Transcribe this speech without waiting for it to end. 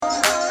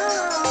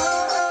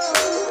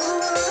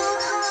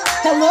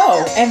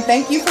Hello, and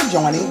thank you for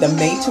joining the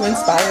Made to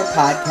Inspire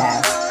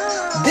podcast.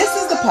 This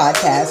is the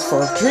podcast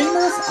for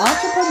dreamers,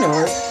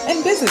 entrepreneurs,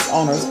 and business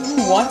owners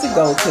who want to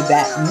go to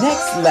that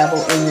next level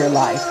in your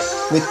life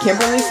with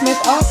Kimberly Smith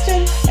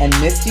Austin and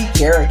Misty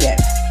Kerrigan.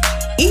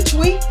 Each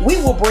week, we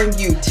will bring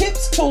you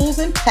tips, tools,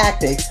 and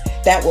tactics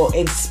that will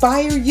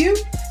inspire you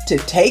to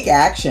take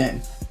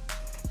action.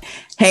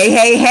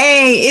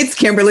 Hey, it's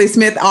Kimberly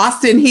Smith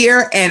Austin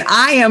here, and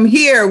I am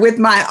here with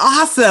my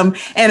awesome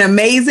and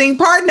amazing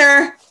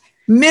partner,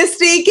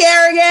 Misty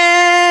Kerrigan.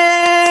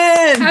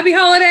 Happy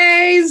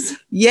holidays.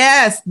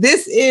 Yes,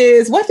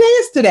 what day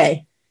is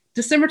today?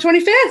 December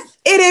 25th.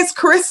 It is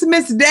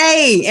Christmas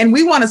Day, and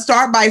we want to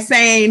start by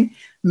saying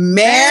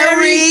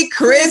Merry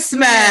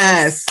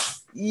Christmas.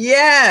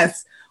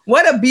 Yes.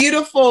 What a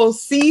beautiful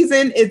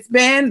season it's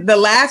been. The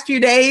last few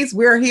days,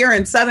 we're here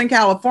in Southern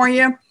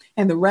California,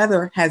 and the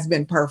weather has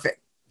been perfect.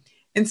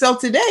 And so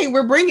today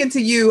we're bringing to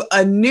you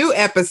a new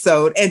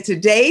episode, and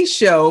today's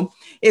show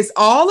is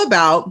all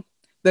about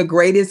the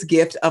greatest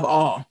gift of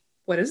all.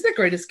 What is the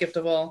greatest gift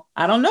of all?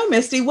 I don't know,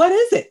 Misty. What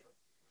is it?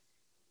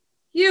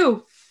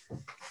 You.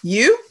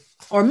 You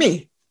or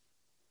me?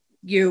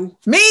 You.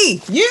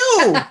 Me.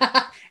 You. And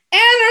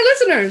our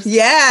listeners.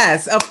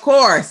 Yes, of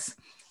course.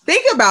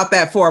 Think about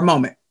that for a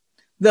moment.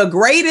 The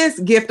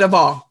greatest gift of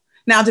all.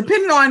 Now,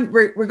 depending on,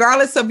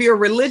 regardless of your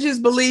religious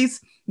beliefs,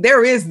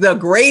 there is the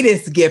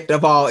greatest gift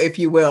of all, if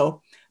you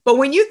will. But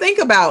when you think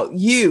about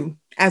you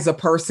as a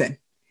person,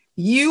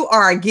 you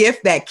are a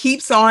gift that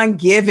keeps on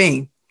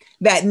giving,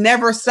 that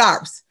never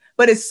stops.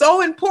 But it's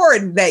so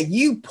important that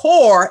you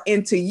pour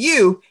into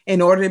you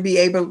in order to be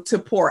able to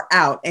pour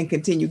out and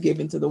continue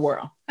giving to the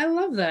world. I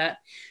love that.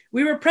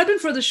 We were prepping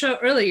for the show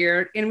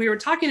earlier, and we were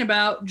talking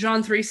about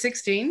John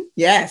 3:16.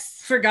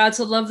 Yes. For God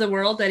so loved the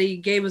world that he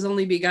gave his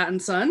only begotten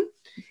son.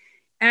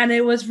 And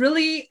it was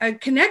really a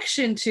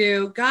connection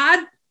to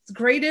God's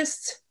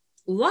greatest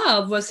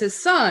love was his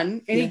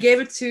son, and he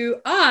gave it to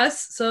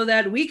us so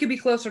that we could be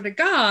closer to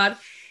God.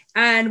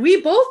 And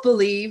we both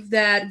believe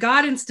that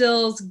God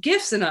instills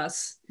gifts in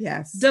us.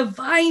 Yes.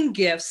 Divine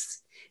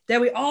gifts,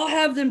 that we all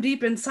have them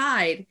deep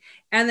inside.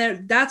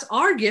 And that's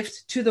our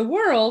gift to the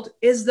world,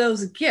 is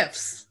those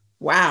gifts.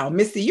 Wow,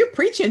 Misty, you're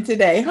preaching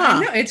today, huh?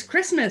 I know, it's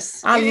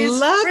Christmas. I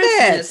love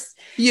it.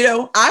 You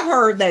know, I've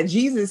heard that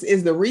Jesus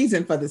is the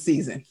reason for the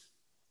season.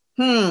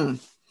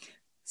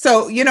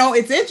 So, you know,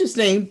 it's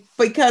interesting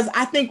because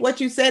I think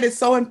what you said is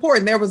so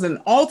important. There was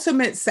an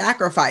ultimate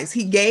sacrifice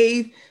he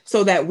gave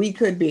so that we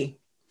could be,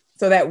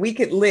 so that we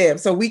could live,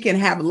 so we can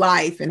have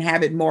life and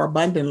have it more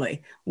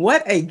abundantly.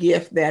 What a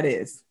gift that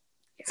is.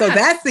 Yes. So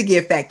that's the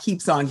gift that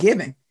keeps on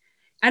giving.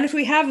 And if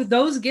we have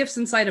those gifts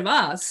inside of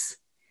us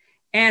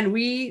and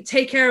we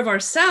take care of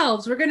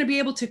ourselves, we're going to be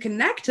able to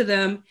connect to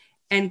them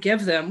and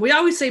give them. We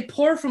always say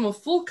pour from a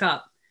full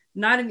cup,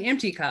 not an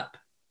empty cup.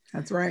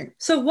 That's right.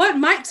 So what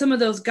might some of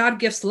those God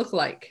gifts look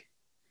like?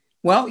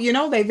 Well, you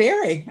know, they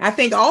vary. I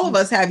think all of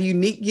us have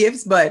unique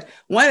gifts, but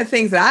one of the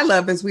things that I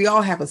love is we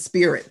all have a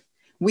spirit.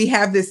 We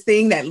have this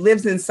thing that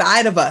lives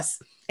inside of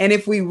us. And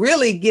if we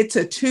really get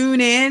to tune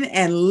in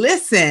and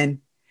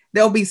listen,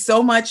 there'll be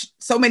so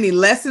many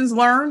lessons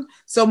learned,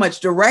 so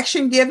much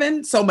direction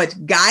given, so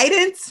much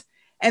guidance,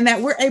 and that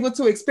we're able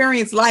to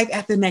experience life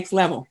at the next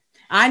level.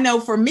 I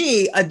know for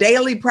me, a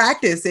daily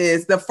practice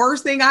is the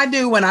first thing I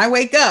do when I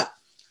wake up.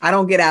 I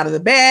don't get out of the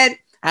bed.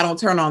 I don't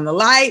turn on the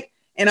light.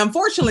 And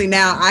unfortunately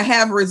now I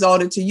have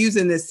resorted to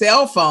using this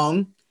cell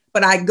phone,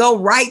 but I go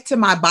right to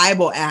my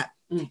Bible app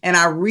and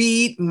I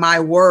read my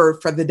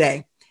word for the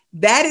day.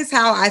 That is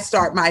how I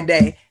start my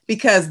day,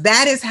 because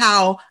that is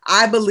how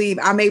I believe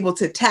I'm able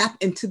to tap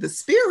into the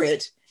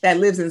spirit that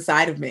lives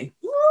inside of me.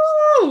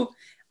 Woo!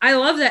 I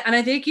love that. And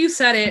I think you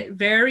said it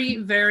very,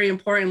 very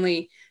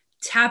importantly,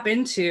 tap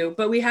into,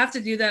 but we have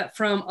to do that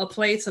from a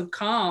place of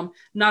calm,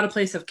 not a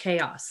place of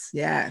chaos.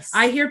 Yes.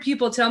 I hear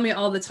people tell me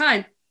all the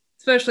time,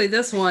 especially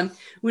this one,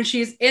 when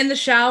she's in the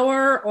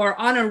shower or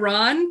on a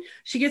run,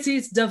 she gets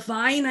these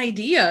divine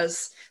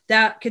ideas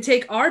that could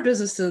take our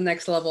business to the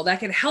next level, that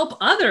can help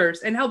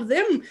others and help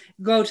them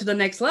go to the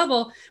next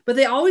level. But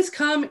they always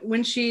come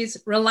when she's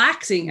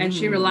relaxing, and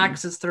she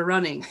relaxes through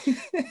running.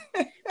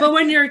 But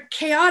when you're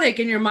chaotic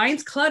and your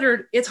mind's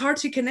cluttered, it's hard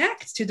to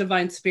connect to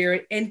divine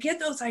spirit and get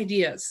those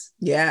ideas.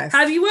 Yes.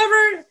 Have you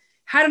ever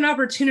had an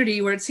opportunity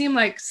where it seemed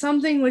like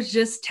something was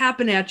just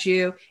tapping at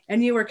you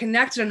and you were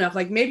connected enough?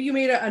 Like maybe you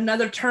made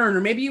another turn, or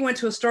maybe you went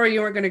to a store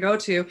you weren't going to go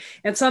to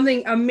and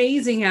something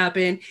amazing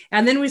happened.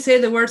 And then we say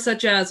the words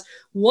such as,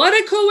 what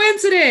a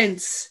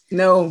coincidence.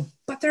 No.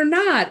 But they're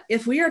not.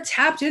 If we are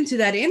tapped into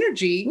that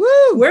energy,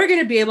 Woo! We're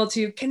going to be able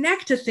to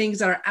connect to things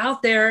that are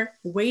out there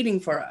waiting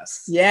for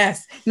us.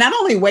 Yes. Not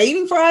only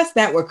waiting for us,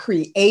 that were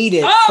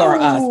created for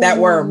us, that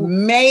were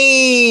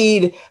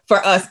made for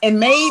us and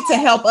made to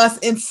help us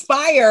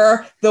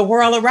inspire the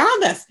world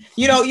around us.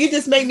 You know, you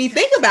just made me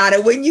think about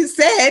it when you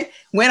said,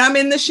 when I'm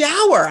in the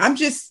shower, I'm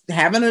just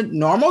having a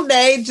normal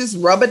day, just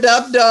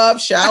rub-a-dub-dub,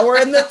 shower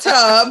in the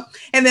tub.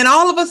 And then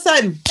all of a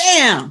sudden,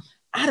 bam,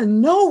 out of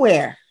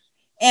nowhere,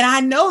 And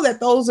I know that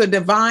those are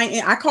divine.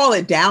 I call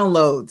it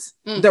downloads,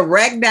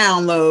 direct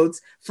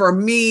downloads for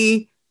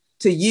me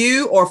to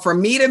you, or for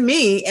me to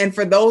me, and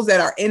for those that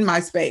are in my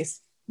space.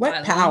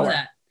 What power. Love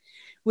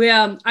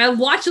that. I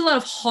watch a lot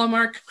of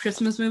Hallmark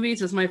Christmas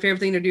movies. It's my favorite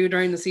thing to do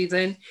during the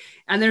season.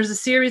 And there's a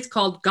series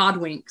called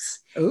Godwinks.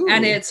 Ooh.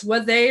 And it's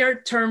what they are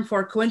termed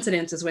for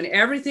coincidences, when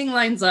everything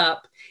lines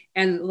up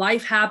and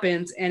life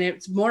happens and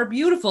it's more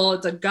beautiful.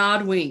 It's a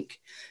God wink.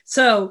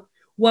 So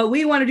what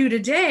we want to do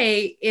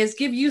today is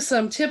give you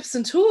some tips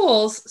and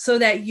tools so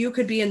that you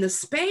could be in the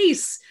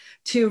space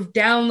to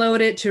download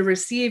it, to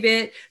receive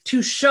it,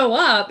 to show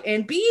up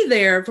and be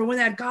there for when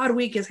that God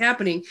week is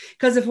happening.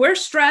 Because if we're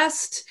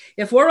stressed,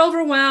 if we're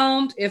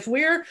overwhelmed, if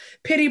we're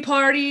pity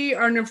party,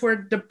 or if we're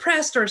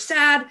depressed or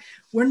sad,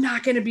 we're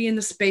not going to be in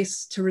the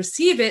space to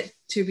receive it,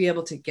 to be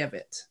able to give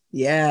it.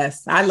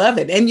 Yes, I love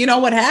it. And you know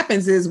what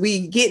happens is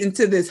we get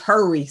into this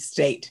hurry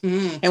state.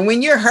 And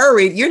when you're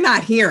hurried, you're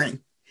not hearing.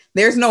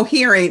 There's no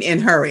hearing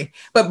in hurry.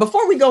 But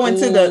before we go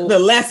into the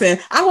lesson,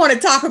 I want to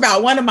talk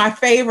about one of my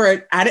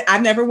favorite,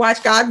 I've never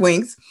watched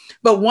Godwinks,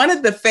 but one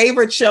of the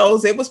favorite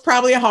shows, it was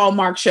probably a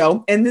Hallmark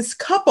show. And this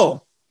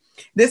couple,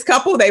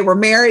 they were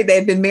married. They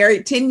had been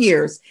married 10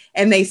 years,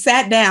 and they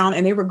sat down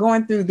and they were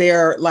going through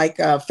their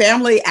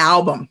family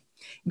album.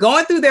 They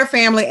go through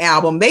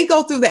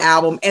the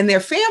album, and their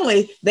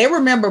family, they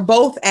remember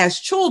both as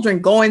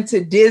children going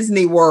to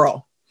Disney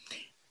World.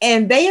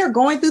 And they are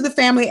going through the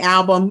family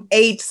album,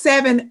 age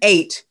 7,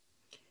 8.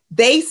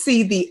 They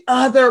see the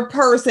other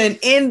person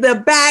in the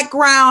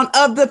background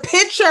of the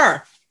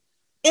picture.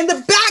 In the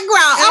background.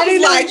 I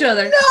was like, each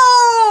other.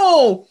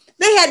 No,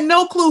 they had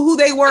no clue who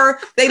they were.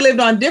 They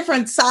lived on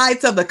different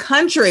sides of the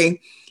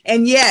country,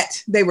 and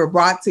yet they were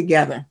brought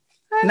together.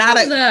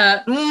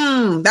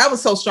 That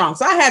was so strong.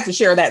 So I had to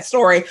share that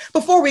story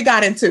before we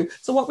got into.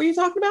 So what were you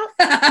talking about?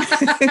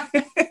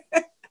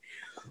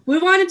 We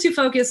wanted to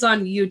focus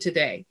on you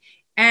today.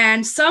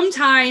 And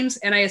sometimes,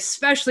 and I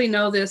especially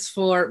know this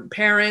for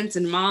parents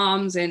and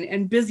moms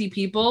and busy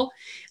people,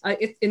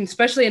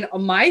 especially in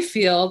my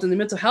field, in the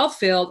mental health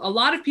field, a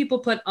lot of people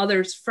put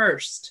others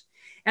first.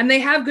 And they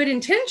have good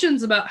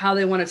intentions about how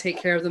they want to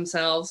take care of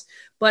themselves.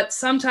 But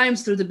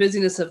sometimes through the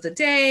busyness of the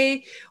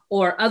day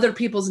or other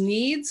people's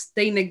needs,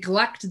 they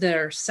neglect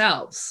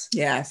themselves.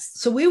 Yes.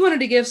 So we wanted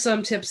to give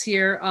some tips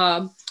here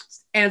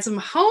and some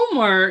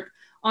homework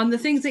on the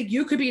things that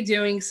you could be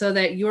doing so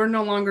that you're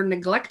no longer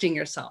neglecting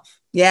yourself.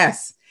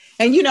 Yes.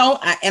 And,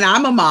 and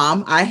I'm a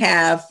mom. I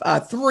have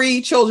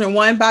 3 children,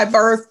 1 by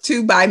birth,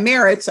 2 by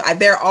marriage. So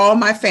they're all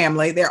my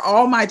family. They're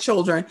all my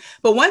children.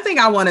 But one thing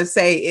I want to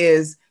say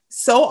is,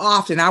 so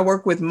often I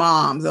work with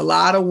moms, a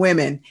lot of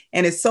women,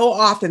 and it's so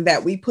often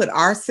that we put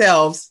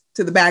ourselves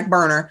to the back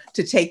burner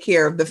to take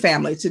care of the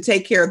family, to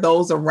take care of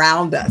those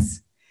around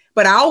us.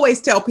 But I always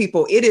tell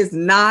people it is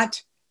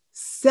not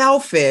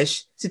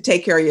selfish to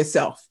take care of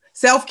yourself.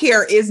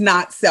 Self-care is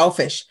not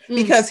selfish,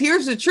 because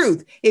here's the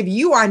truth. If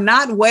you are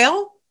not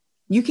well,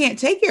 you can't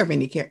take care of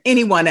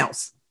anyone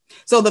else.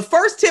 So the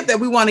first tip that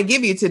we want to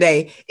give you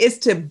today is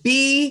to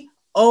be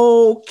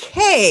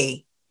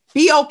okay.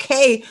 Be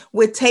okay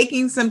with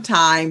taking some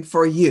time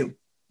for you.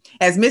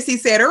 As Missy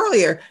said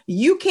earlier,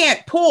 you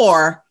can't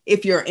pour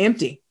if you're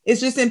empty.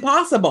 It's just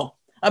impossible.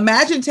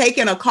 Imagine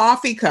taking a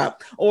coffee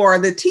cup or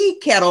the tea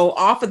kettle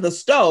off of the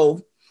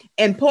stove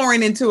and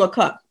pouring into a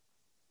cup.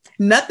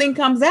 Nothing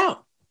comes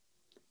out.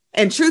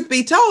 And truth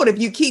be told, if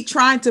you keep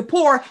trying to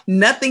pour,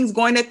 nothing's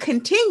going to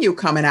continue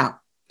coming out.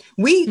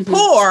 We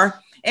pour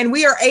and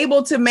we are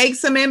able to make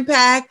some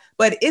impact,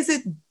 but is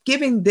it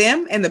giving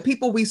them and the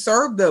people we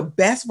serve the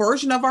best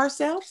version of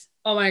ourselves?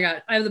 Oh my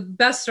God. I have the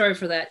best story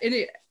for that.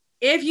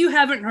 If you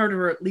haven't heard of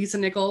her, Lisa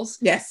Nichols,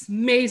 yes,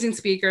 amazing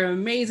speaker,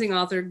 amazing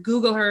author,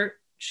 Google her.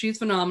 She's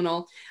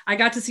phenomenal. I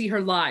got to see her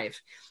live,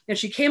 and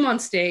she came on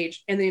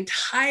stage and the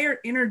entire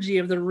energy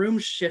of the room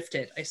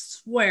shifted, I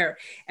swear.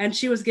 And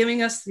she was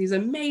giving us these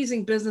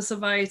amazing business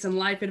advice and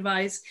life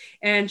advice.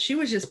 And she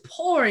was just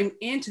pouring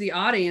into the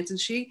audience, and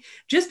she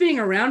just being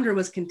around her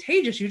was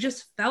contagious. You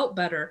just felt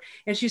better.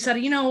 And she said,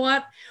 you know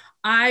what?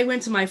 I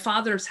went to my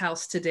father's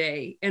house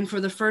today, and for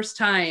the first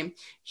time,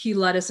 he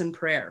led us in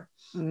prayer.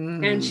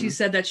 And she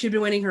said that she'd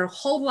been waiting her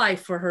whole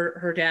life for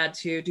her dad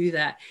to do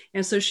that.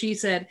 And so she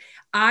said,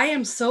 I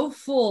am so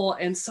full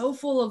and so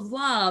full of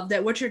love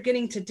that what you're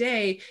getting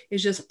today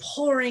is just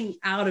pouring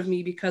out of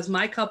me because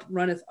my cup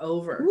runneth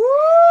over.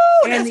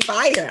 Woo, and that's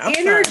fire.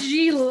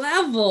 Energy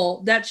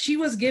level that she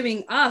was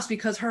giving us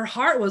because her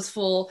heart was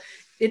full,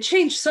 it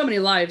changed so many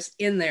lives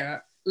in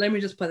there. Let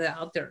me just put that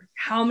out there.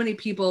 How many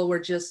people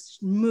were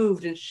just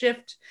moved and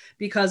shifted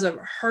because of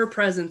her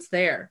presence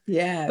there?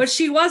 Yeah. But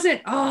she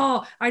wasn't,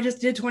 I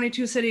just did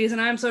 22 cities and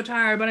I'm so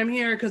tired, but I'm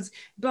here because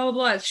blah, blah,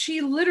 blah.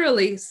 She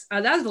literally,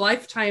 that was a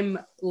lifetime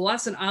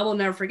lesson I will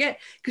never forget,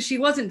 because she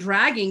wasn't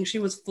dragging, she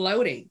was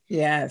floating.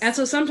 Yes. And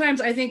so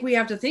sometimes I think we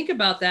have to think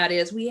about that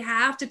is we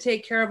have to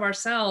take care of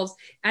ourselves,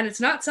 and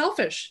it's not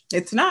selfish.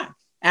 It's not.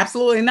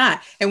 Absolutely not.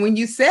 And when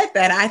you said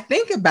that, I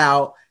think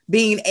about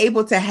being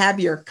able to have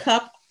your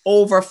cup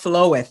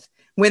overfloweth.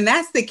 When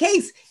that's the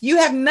case, you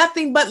have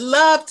nothing but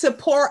love to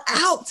pour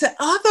out to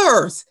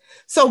others.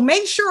 So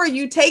make sure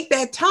you take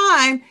that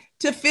time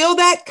to fill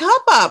that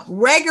cup up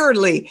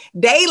regularly,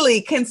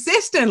 daily,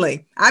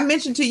 consistently. I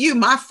mentioned to you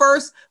my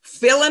first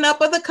filling up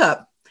of the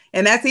cup,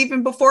 and that's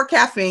even before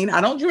caffeine.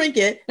 I don't drink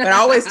it, but I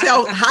always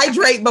tell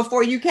hydrate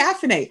before you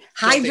caffeinate.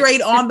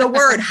 Hydrate on the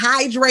word,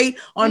 hydrate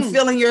on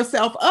filling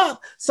yourself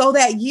up so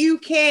that you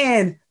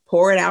can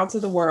pour it out to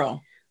the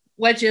world.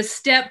 Which is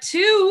step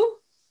 2.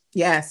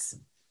 Yes.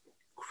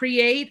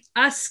 Create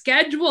a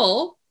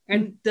schedule.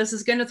 And this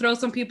is going to throw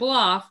some people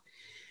off.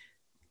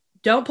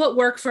 Don't put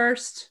work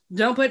first.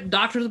 Don't put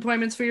doctor's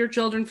appointments for your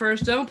children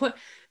first.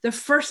 The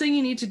first thing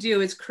you need to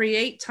do is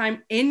create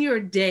time in your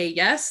day.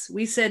 Yes,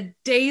 we said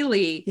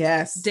daily.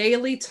 Yes.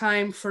 Daily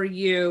time for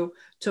you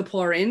to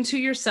pour into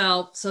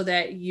yourself so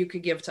that you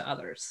could give to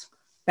others.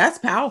 That's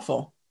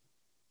powerful.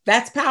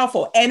 That's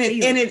powerful. And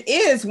it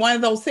is one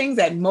of those things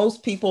that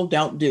most people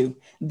don't do.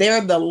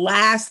 They're the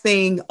last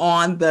thing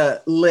on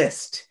the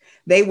list.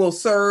 They will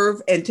serve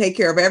and take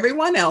care of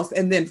everyone else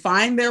and then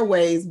find their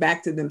ways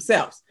back to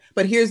themselves.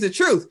 But here's the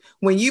truth.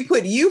 When you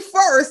put you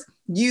first,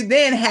 you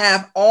then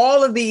have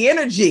all of the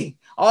energy,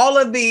 all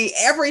of the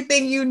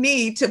everything you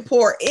need to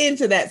pour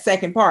into that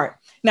second part.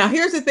 Now,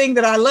 here's the thing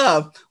that I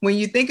love when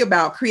you think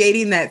about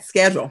creating that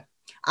schedule.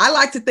 I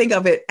like to think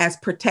of it as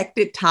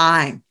protected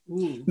time.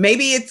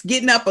 Maybe it's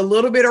getting up a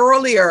little bit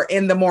earlier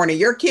in the morning.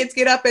 Your kids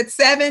get up at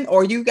 7,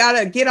 or you got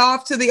to get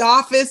off to the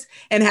office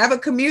and have a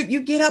commute.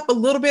 You get up a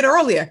little bit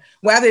earlier,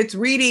 whether it's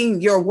reading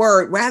your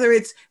word, whether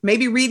it's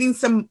maybe reading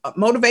some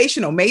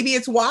motivational, maybe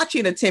it's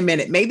watching a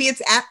 10-minute, maybe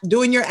it's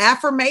doing your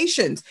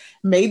affirmations,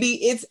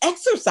 maybe it's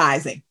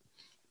exercising,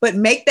 but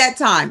make that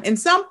time. And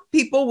some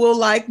people will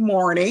like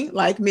morning,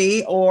 like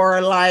me,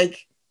 or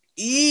like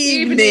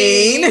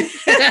evening.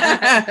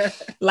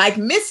 Like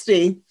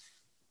Misty.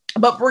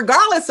 But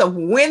regardless of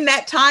when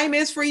that time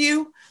is for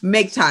you,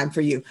 make time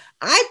for you.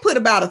 I put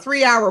about a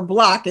 3-hour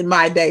block in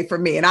my day for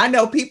me. And I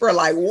know people are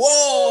like,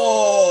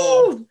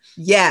 whoa,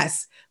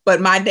 yes, but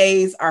my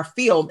days are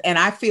filled and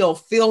I feel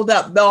filled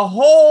up the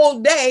whole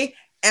day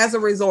as a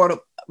result of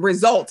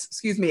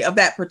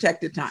that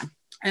protected time.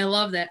 I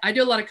love that. I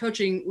do a lot of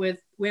coaching with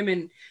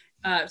women,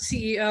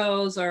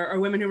 CEOs or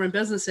women who run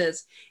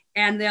businesses.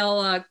 And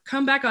they'll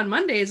come back on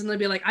Mondays and they'll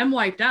be like, I'm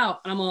wiped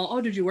out. And I'm all,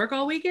 oh, did you work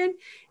all weekend?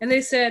 And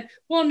they said,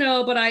 well,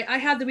 no, but I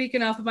had the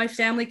weekend off, but my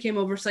family came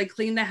over. So I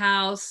cleaned the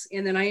house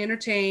and then I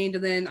entertained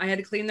and then I had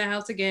to clean the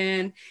house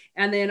again.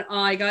 And then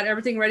I got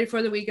everything ready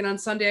for the weekend. On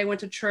Sunday, I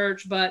went to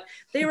church, but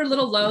they were a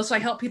little low. So I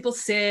helped people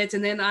sit.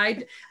 And then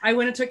I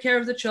went and took care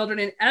of the children,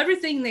 and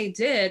everything they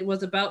did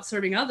was about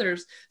serving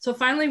others. So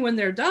finally, when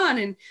they're done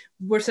and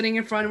we're sitting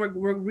in front and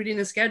we're reading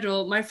the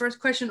schedule, my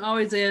first question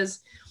always is,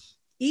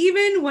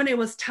 even when it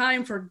was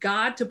time for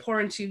God to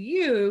pour into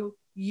you,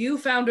 you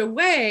found a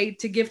way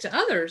to give to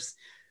others.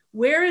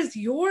 Where is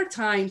your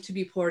time to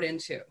be poured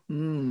into?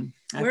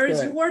 Where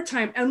is your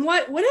time? And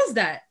what is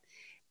that?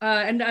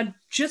 And I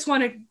just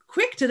want to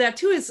quick to that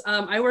too is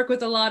I work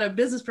with a lot of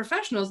business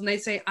professionals and they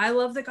say, I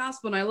love the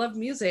gospel and I love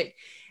music.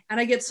 And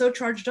I get so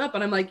charged up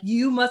and I'm like,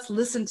 you must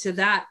listen to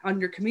that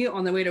on your commute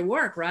on the way to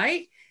work,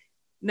 right?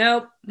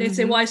 Nope. They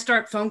say, well, I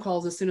start phone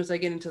calls as soon as I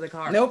get into the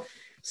car. Nope.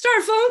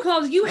 Start phone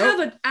calls. You have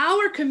an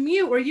hour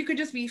commute where you could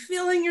just be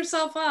filling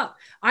yourself up.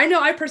 I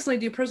know I personally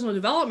do personal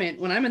development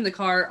when I'm in the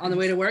car on the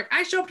way to work.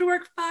 I show up to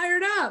work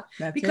fired up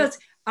because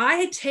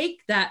I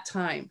take that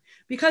time.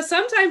 Because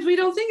sometimes we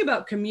don't think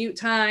about commute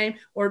time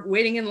or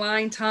waiting in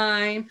line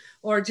time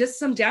or just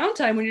some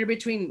downtime when you're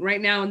between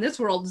right now in this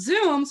world,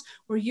 Zooms,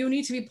 where you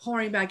need to be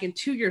pouring back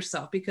into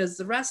yourself because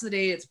the rest of the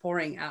day it's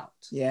pouring out.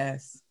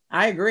 Yes.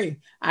 I agree.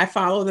 I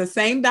follow the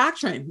same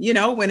doctrine. You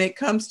know, when it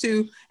comes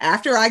to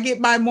after I get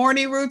my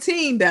morning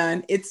routine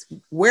done, it's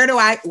how do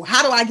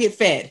I get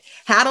fed?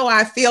 How do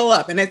I fill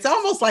up? And it's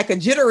almost like a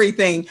jittery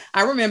thing.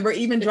 I remember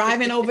even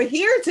driving over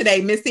here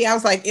today, Misty, I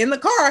was like in the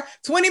car,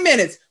 20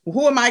 minutes.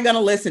 Who am I going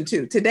to listen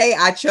to? Today,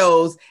 I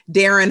chose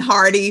Darren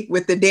Hardy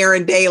with the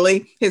Darren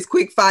Daily, his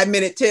quick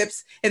 5-minute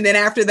tips. And then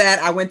after that,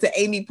 I went to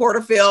Amy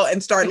Porterfield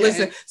and started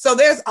listening. So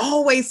there's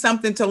always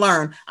something to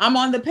learn. I'm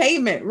on the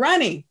pavement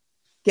running.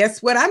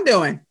 Guess what I'm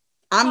doing?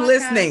 I'm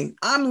listening.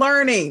 I'm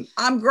learning.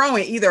 I'm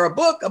growing, either a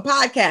book, a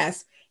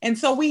podcast. And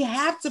so we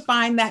have to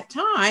find that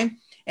time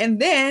and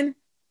then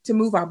to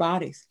move our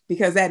bodies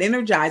because that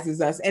energizes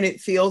us and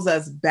it fills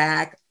us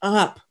back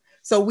up.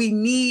 So we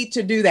need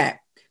to do that.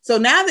 So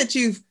now that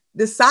you've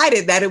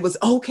decided that it was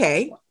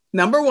okay,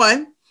 number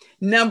one.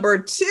 Number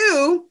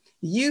two,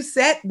 you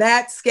set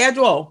that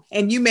schedule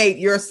and you made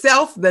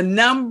yourself the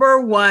number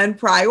one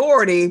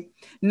priority.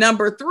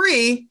 Number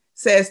three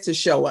says to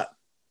show up.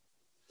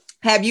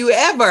 Have you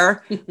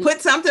ever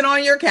put something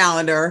on your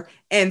calendar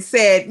and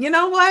said, you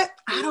know what?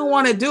 I don't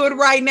want to do it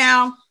right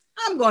now.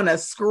 I'm going to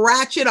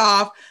scratch it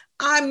off.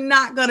 I'm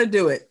not going to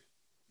do it.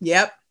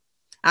 Yep.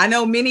 I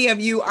know many of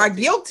you are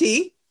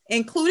guilty,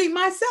 including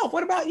myself.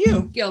 What about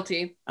you?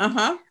 Guilty.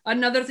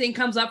 Another thing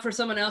comes up for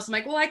someone else. I'm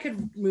like, well, I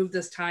could move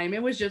this time.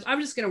 I'm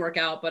just going to work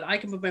out, but I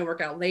can move my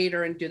workout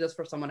later and do this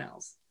for someone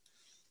else.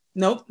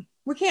 Nope.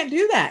 We can't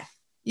do that.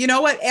 You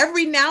know what?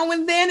 Every now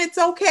and then it's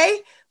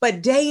okay,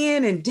 but day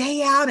in and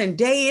day out and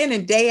day in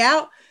and day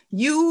out,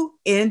 you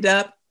end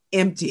up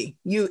empty.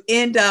 You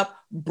end up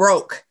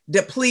broke,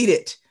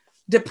 depleted,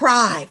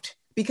 deprived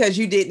because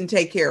you didn't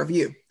take care of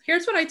you.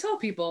 Here's what I tell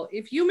people.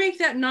 If you make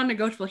that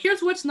non-negotiable,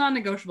 here's what's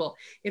non-negotiable.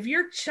 If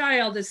your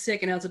child is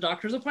sick and has a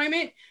doctor's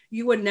appointment,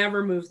 you would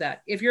never move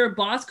that. If your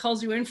boss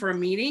calls you in for a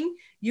meeting,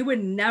 you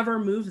would never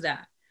move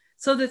that.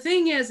 So the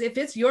thing is, if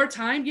it's your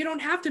time, you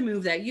don't have to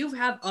move that. You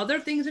have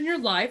other things in your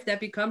life that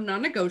become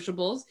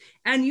non-negotiables,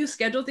 and you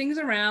schedule things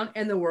around,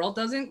 and the world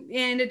doesn't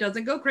end. It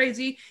doesn't go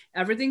crazy.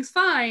 Everything's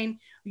fine.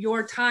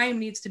 Your time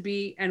needs to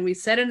be, and we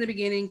said in the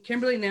beginning,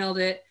 Kimberly nailed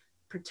it,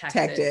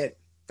 protect it.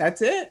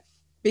 That's it.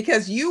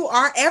 Because you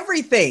are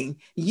everything.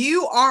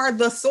 You are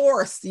the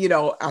source. You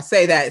know, I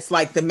say that it's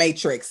like the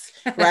Matrix,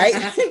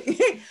 right?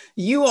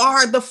 You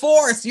are the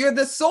force. You're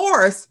the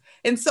source.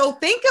 And so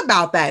think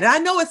about that. And I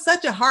know it's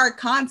such a hard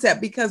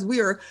concept because we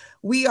are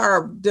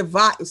wired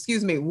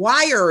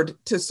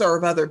to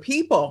serve other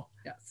people.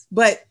 Yes.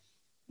 But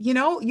you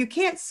know, you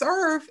can't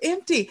serve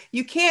empty.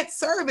 You can't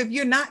serve if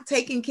you're not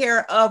taking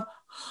care of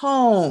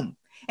home.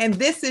 And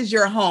this is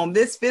your home,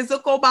 this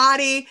physical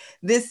body,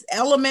 this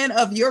element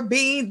of your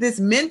being, this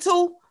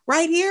mental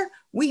right here.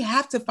 We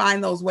have to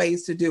find those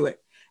ways to do it.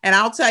 And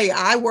I'll tell you,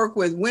 I work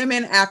with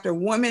women after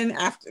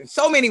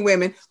so many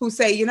women who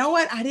say, you know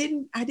what? I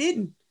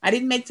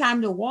didn't make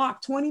time to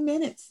walk 20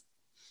 minutes.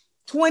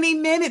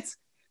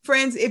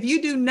 Friends, if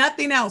you do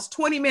nothing else,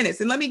 20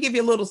 minutes. And let me give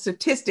you a little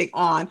statistic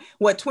on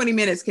what 20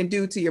 minutes can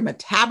do to your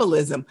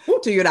metabolism,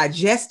 to your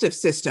digestive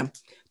system.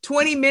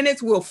 20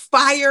 minutes will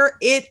fire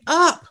it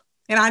up.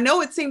 And I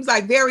know it seems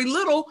like very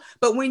little,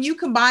 but when you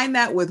combine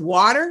that with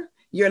water,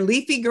 your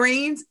leafy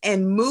greens,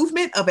 and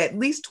movement of at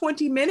least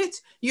 20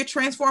 minutes, you're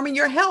transforming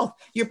your health.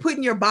 You're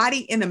putting your body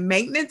in a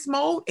maintenance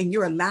mode, and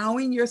you're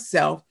allowing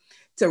yourself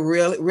to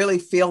really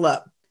fill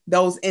up.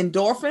 Those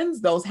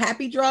endorphins, those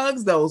happy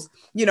drugs, those,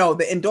 you know,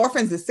 the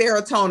endorphins, the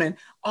serotonin,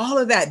 all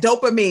of that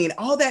dopamine,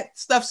 all that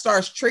stuff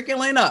starts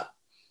trickling up.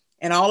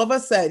 And all of a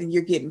sudden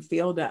you're getting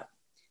filled up.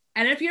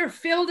 And if you're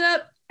filled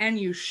up and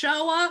you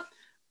show up,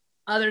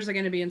 others are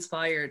going to be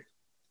inspired.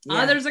 Yeah.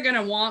 Others are going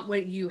to want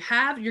what you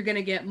have. You're going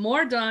to get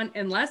more done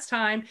in less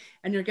time,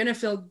 and you're going to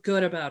feel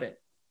good about it.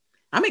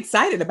 I'm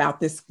excited about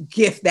this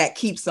gift that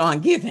keeps on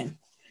giving,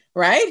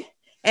 right?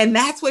 And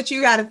that's what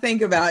you got to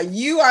think about.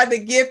 You are the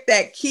gift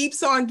that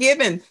keeps on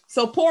giving.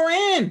 So pour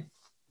in.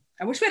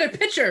 I wish we had a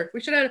picture.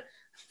 We should have.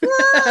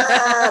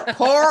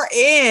 Pour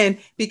in,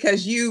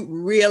 because you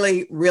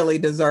really, really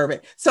deserve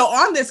it. So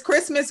on this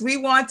Christmas, we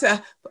want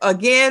to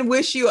again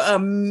wish you a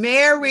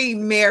Merry,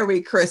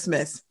 Merry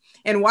Christmas.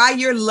 And while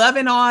you're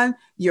loving on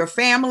your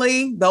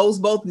family, those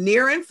both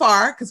near and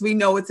far, because we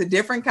know it's a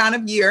different kind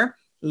of year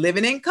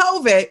living in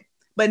COVID,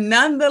 but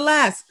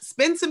nonetheless,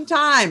 spend some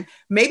time,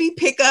 maybe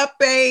pick up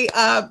a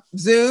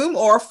Zoom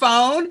or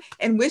phone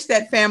and wish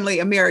that family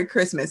a Merry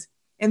Christmas,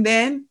 and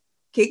then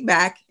kick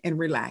back and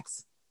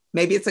relax.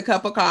 Maybe it's a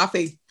cup of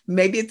coffee.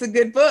 Maybe it's a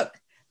good book.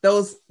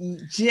 Those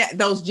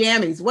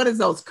jammies, what is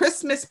those?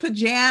 Christmas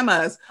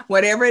pajamas,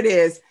 whatever it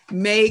is,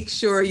 make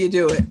sure you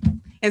do it.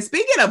 And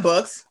speaking of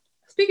books.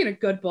 Speaking of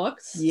good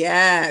books.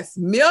 Yes.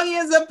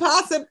 Millions of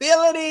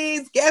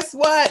possibilities. Guess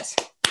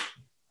what?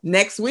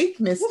 Next week,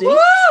 Misty,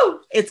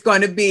 it's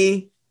going to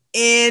be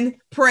in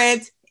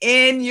print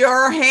in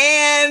your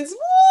hands.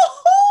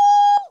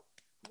 Woo-hoo!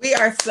 We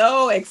are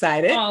so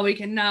excited. Oh, we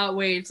cannot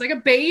wait. It's like a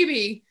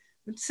baby.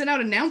 We send out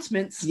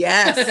announcements.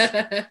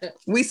 Yes.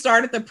 We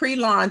started the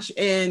pre-launch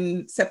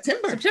in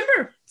September.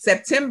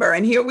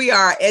 And here we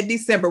are at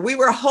December. We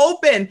were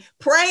hoping,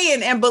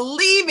 praying, and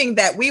believing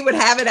that we would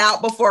have it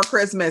out before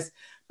Christmas,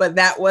 but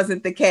that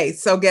wasn't the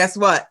case. So guess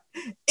what?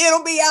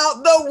 It'll be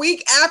out the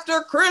week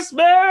after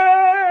Christmas.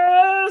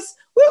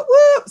 Whoop,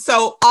 whoop.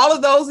 So all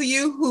of those of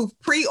you who've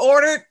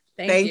pre-ordered,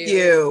 thank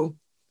you.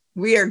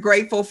 We are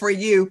grateful for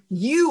you.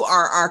 You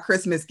are our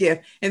Christmas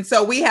gift. And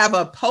so we have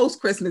a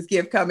post-Christmas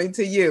gift coming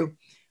to you.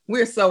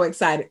 We're so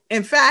excited.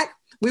 In fact,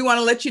 we want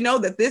to let you know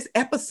that this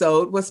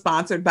episode was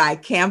sponsored by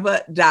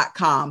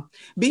Canva.com.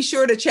 Be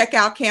sure to check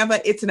out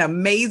Canva. It's an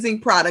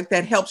amazing product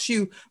that helps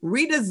you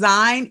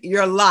redesign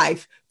your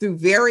life through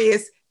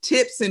various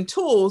tips and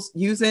tools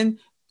using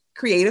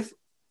creative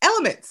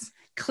elements.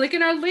 Click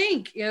in our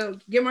link,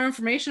 get more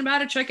information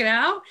about it, check it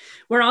out.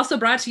 We're also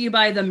brought to you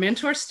by the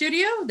Mentor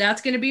Studio.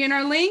 That's going to be in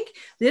our link.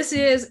 This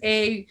is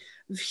a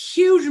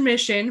huge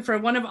mission for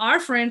one of our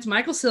friends,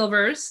 Michael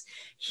Silvers.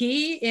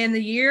 In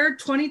the year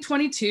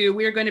 2022,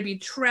 we are going to be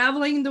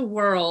traveling the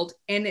world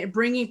and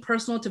bringing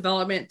personal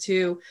development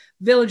to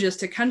villages,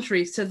 to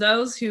countries, to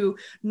those who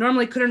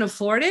normally couldn't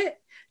afford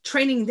it,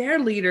 training their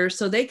leaders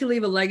so they can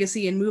leave a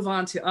legacy and move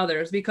on to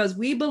others, because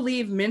we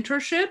believe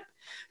mentorship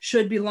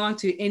should belong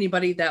to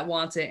anybody that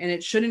wants it, and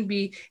it shouldn't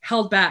be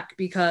held back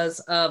because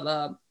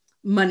of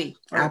money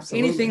or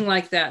anything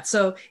like that.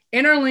 So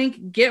in our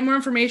link, get more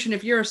information.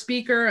 If you're a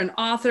speaker, an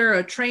author,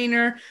 a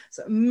trainer, it's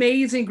an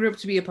amazing group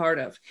to be a part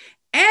of.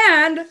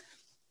 And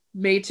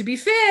Made to be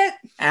fit.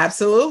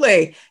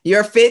 Absolutely.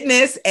 Your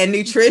fitness and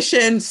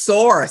nutrition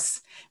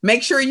source.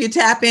 Make sure you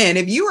tap in.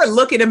 If you are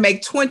looking to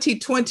make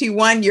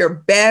 2021 your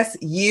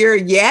best year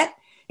yet,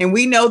 and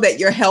we know that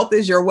your health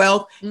is your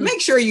wealth, make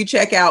sure you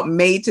check out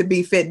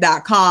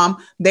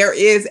madetobefit.com. There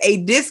is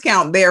a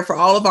discount there for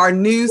all of our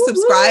new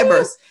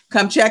subscribers.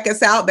 Come check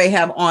us out. They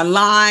have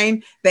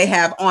online, they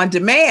have on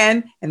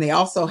demand, and they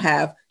also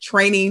have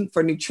training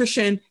for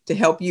nutrition to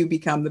help you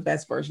become the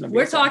best version of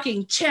yourself. We're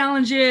talking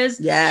challenges,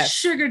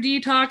 sugar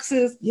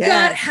detoxes,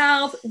 gut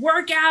health,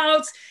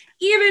 workouts,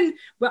 even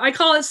I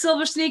call it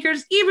silver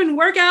sneakers, even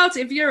workouts.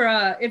 If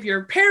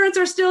your parents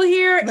are still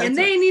here and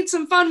they need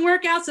some fun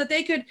workouts that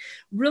they could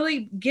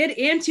really get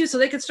into so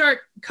they could start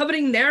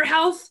coveting their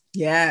health.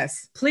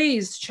 Yes.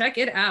 Please check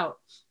it out.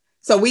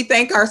 So we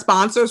thank our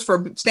sponsors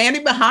for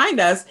standing behind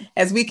us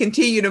as we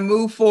continue to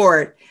move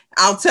forward.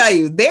 I'll tell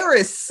you, there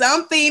is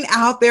something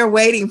out there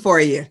waiting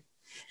for you.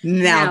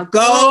 Now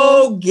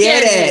go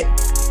get it.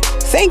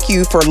 Thank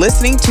you for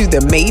listening to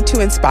the Made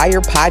to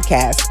Inspire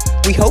podcast.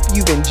 We hope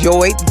you've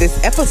enjoyed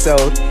this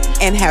episode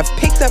and have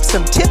picked up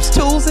some tips,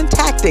 tools, and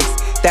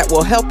tactics that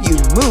will help you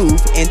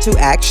move into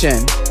action.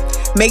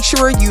 Make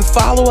sure you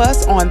follow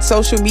us on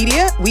social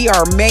media. We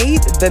are Made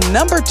 2,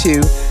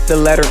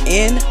 the letter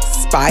N,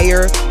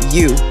 Inspire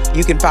You.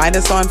 You can find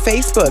us on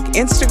Facebook,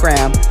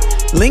 Instagram,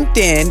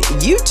 LinkedIn,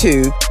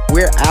 YouTube.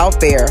 We're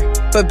out there.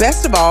 But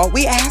best of all,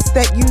 we ask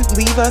that you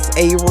leave us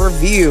a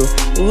review.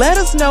 Let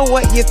us know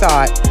what you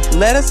thought.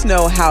 Let us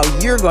know how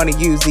you're going to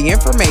use the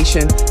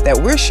information that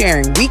we're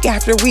sharing week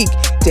after week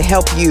to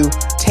help you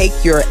take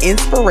your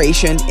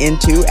inspiration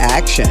into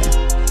action.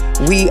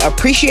 We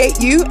appreciate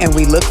you and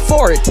we look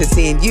forward to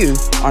seeing you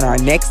on our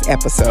next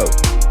episode.